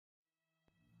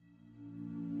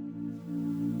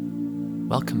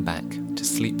Welcome back to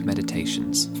Sleep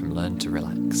Meditations from Learn to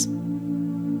Relax.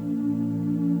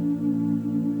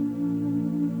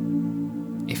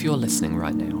 If you're listening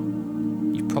right now,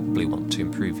 you probably want to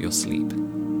improve your sleep.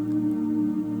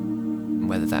 And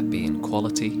whether that be in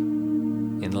quality,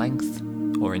 in length,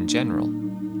 or in general,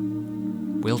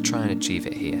 we'll try and achieve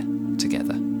it here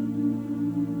together.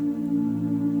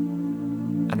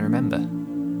 And remember,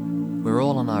 we're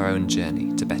all on our own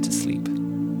journey to better sleep.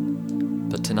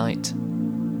 But tonight,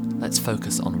 let's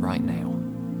focus on right now.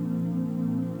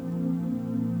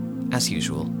 As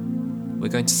usual, we're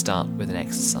going to start with an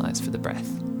exercise for the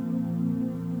breath.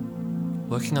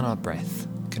 Working on our breath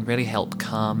can really help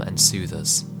calm and soothe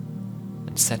us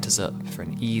and set us up for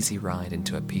an easy ride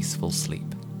into a peaceful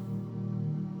sleep.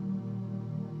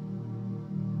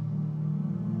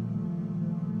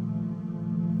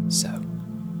 So,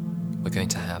 we're going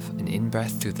to have an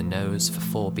in-breath through the nose for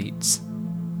 4 beats,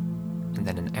 and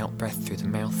then an out-breath through the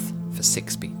mouth for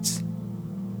 6 beats.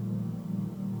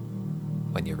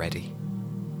 When you're ready,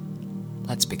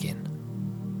 let's begin.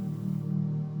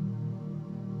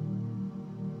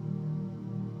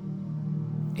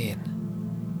 In,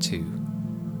 2,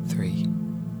 3,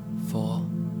 4,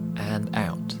 and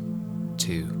out,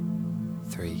 2,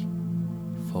 3,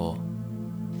 4,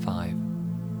 5,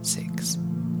 6.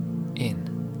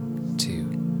 In,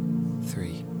 2,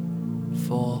 3,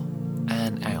 4,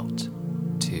 and out,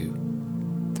 2,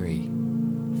 3,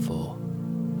 4,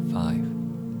 5,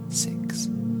 6.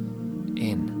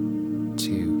 In,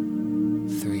 2,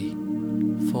 3,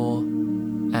 4,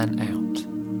 and out,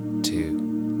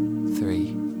 2,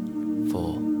 3,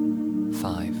 4,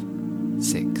 5,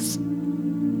 6.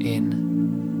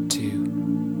 In,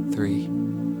 2, 3,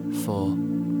 4,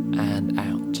 and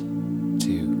out,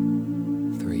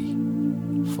 2, 3,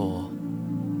 4,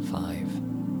 5,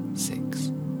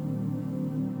 6.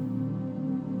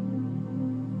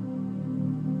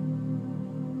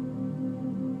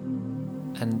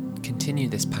 And continue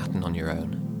this pattern on your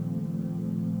own.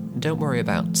 And don't worry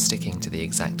about sticking to the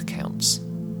exact counts.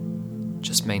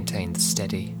 Just maintain the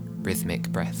steady, rhythmic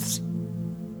breaths.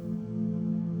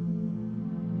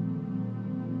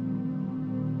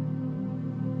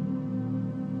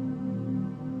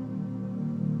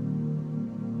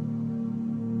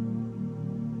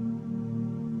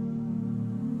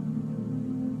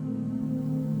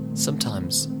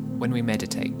 Sometimes, when we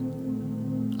meditate,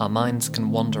 our minds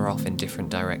can wander off in different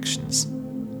directions,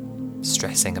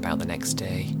 stressing about the next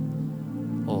day,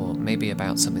 or maybe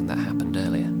about something that happened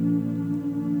earlier.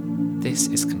 This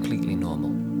is completely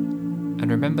normal, and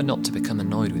remember not to become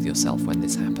annoyed with yourself when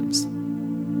this happens.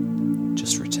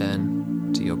 Just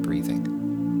return to your breathing.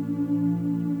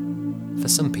 For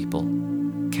some people,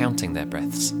 counting their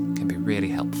breaths can be really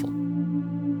helpful.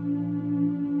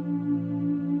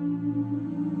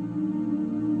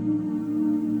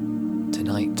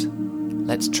 Tonight,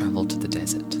 let's travel to the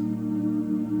desert.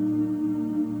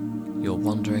 You're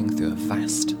wandering through a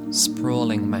vast,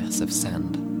 sprawling mass of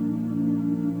sand.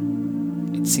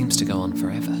 It seems to go on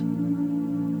forever.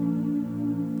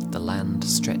 The land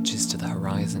stretches to the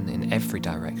horizon in every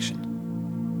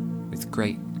direction, with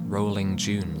great rolling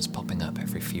dunes popping up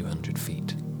every few hundred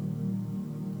feet.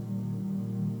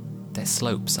 Their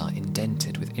slopes are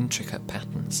indented with intricate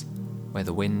patterns where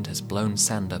the wind has blown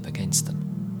sand up against them.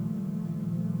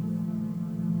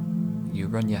 You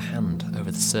run your hand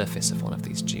over the surface of one of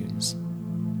these dunes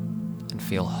and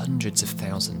feel hundreds of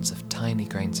thousands of tiny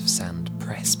grains of sand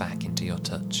press back into your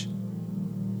touch.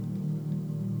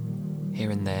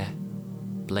 Here and there,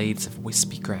 blades of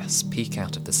wispy grass peek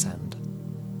out of the sand,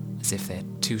 as if they're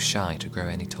too shy to grow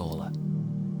any taller.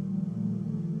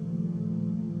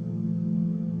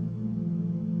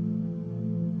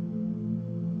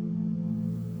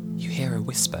 You hear a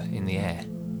whisper in the air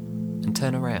and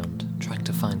turn around, trying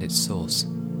to find its source.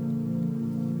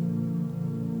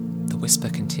 The whisper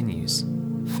continues,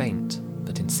 faint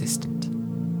but insistent,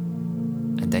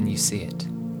 and then you see it.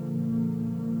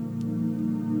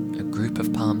 A group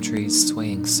of palm trees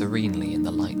swaying serenely in the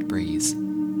light breeze,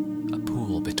 a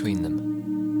pool between them.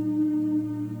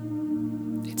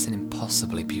 It's an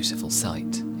impossibly beautiful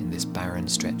sight in this barren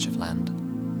stretch of land,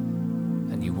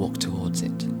 and you walk towards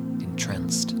it,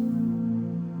 entranced.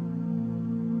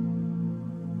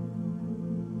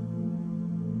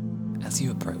 As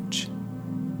you approach,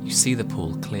 you see the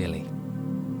pool clearly.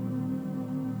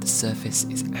 The surface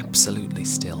is absolutely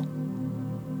still.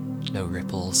 No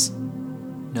ripples,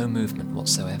 no movement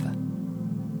whatsoever.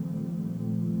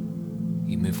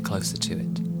 You move closer to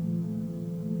it.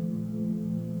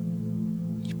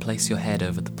 You place your head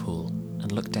over the pool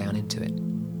and look down into it.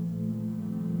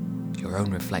 Your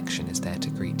own reflection is there to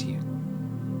greet you,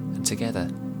 and together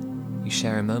you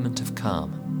share a moment of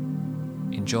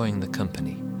calm, enjoying the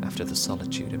company after the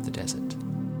solitude of the desert.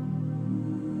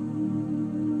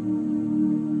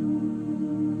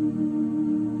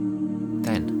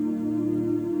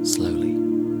 Then, slowly,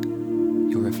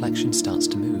 your reflection starts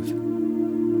to move.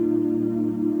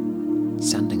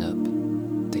 Standing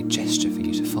up, they gesture for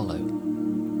you to follow,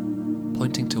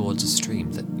 pointing towards a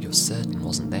stream that you're certain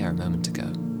wasn't there a moment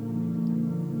ago.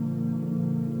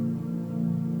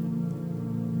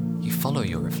 You follow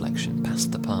your reflection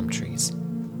past the palm trees,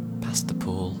 past the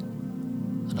pool,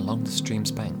 and along the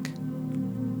stream's bank.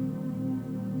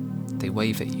 They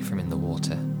wave at you from in the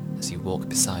water as you walk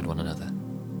beside one another,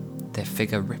 their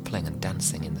figure rippling and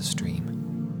dancing in the stream.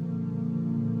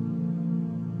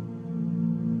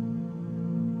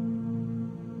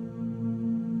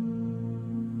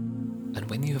 And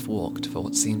when you have walked for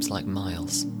what seems like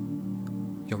miles,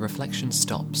 your reflection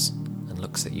stops and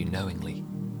looks at you knowingly.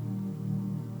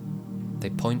 They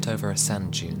point over a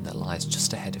sand dune that lies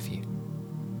just ahead of you,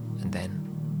 and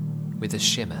then, with a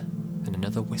shimmer and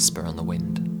another whisper on the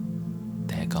wind,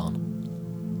 they're gone.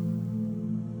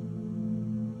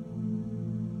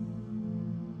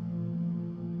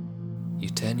 You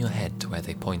turn your head to where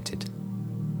they pointed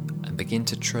and begin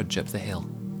to trudge up the hill.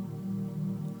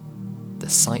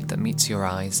 The sight that meets your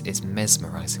eyes is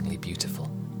mesmerizingly beautiful.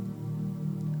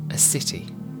 A city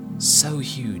so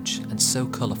huge and so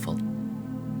colourful,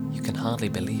 you can hardly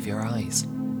believe your eyes.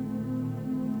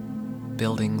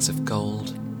 Buildings of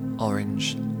gold,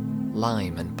 orange,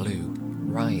 lime and blue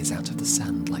rise out of the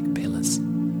sand like pillars,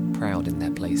 proud in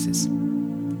their places.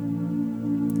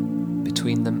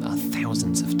 Between them are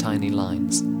thousands of tiny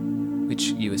lines,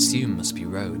 which you assume must be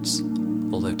roads,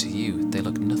 although to you they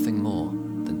look nothing more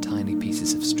than tiny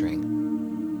pieces of string.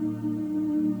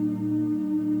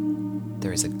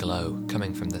 There is a glow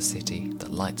coming from the city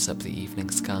that lights up the evening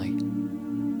sky.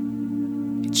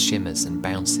 It shimmers and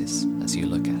bounces as you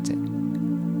look at it,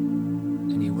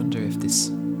 and you wonder if this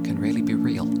can really be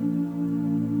real.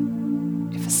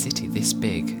 If a city this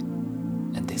big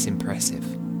and this impressive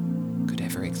could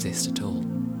ever exist at all,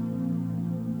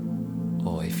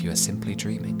 or if you are simply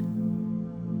dreaming.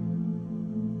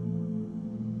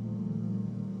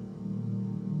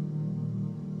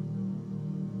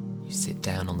 You sit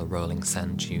down on the rolling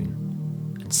sand dune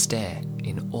and stare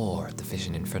in awe at the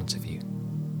vision in front of you.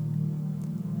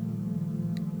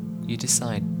 You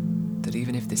decide that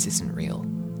even if this isn't real,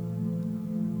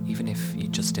 even if you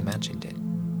just imagined it,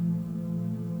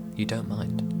 you don't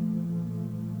mind.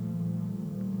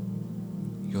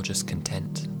 You're just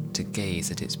content to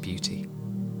gaze at its beauty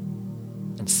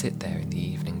and sit there in the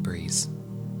evening breeze,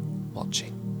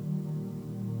 watching.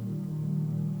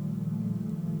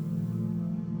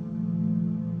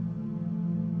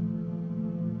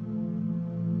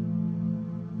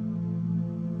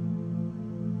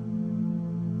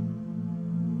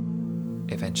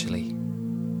 Eventually,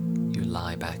 you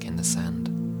lie back in the sand.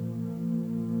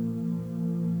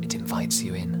 It invites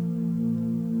you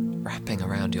in, wrapping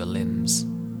around your limbs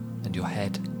and your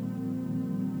head,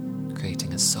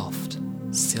 creating a soft,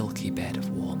 silky bed of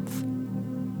warmth.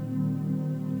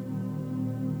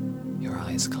 Your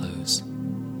eyes close.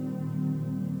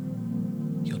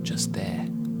 You're just there,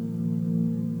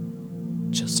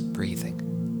 just breathing.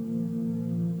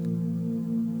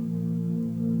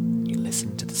 You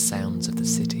listen to the sounds of the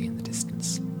city in the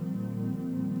distance,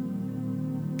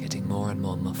 getting more and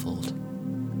more muffled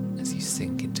as you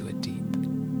sink into a deep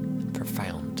and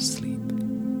profound sleep.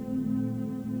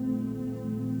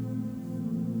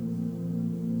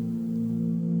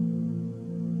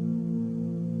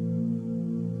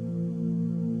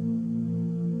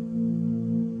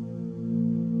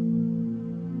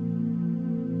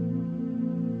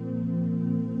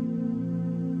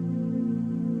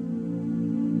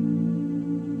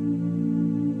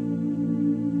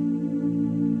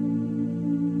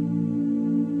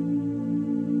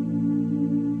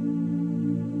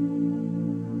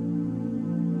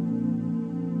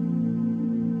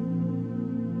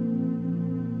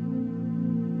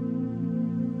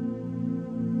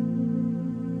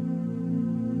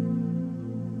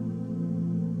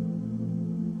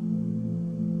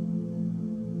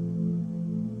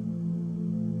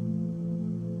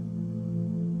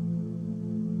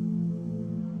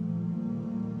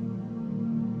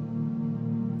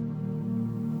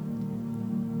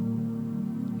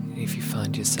 If you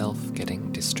find yourself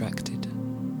getting distracted,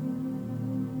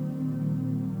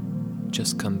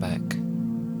 just come back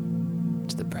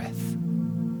to the breath.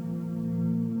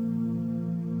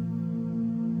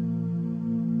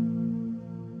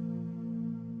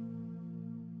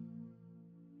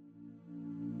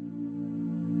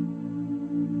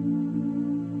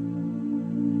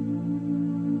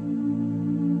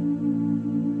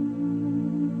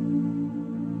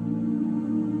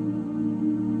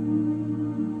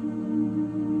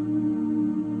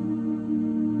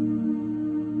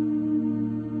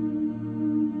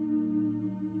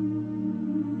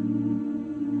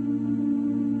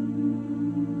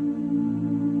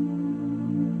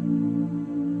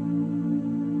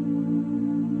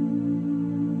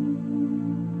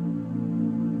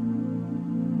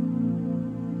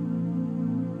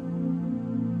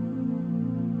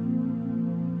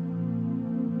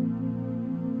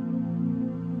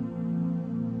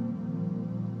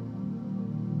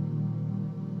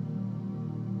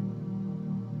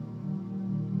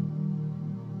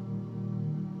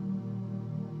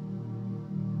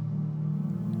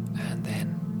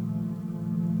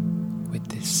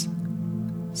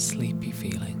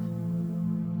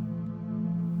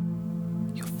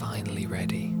 finally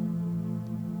ready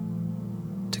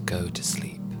to go to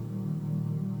sleep.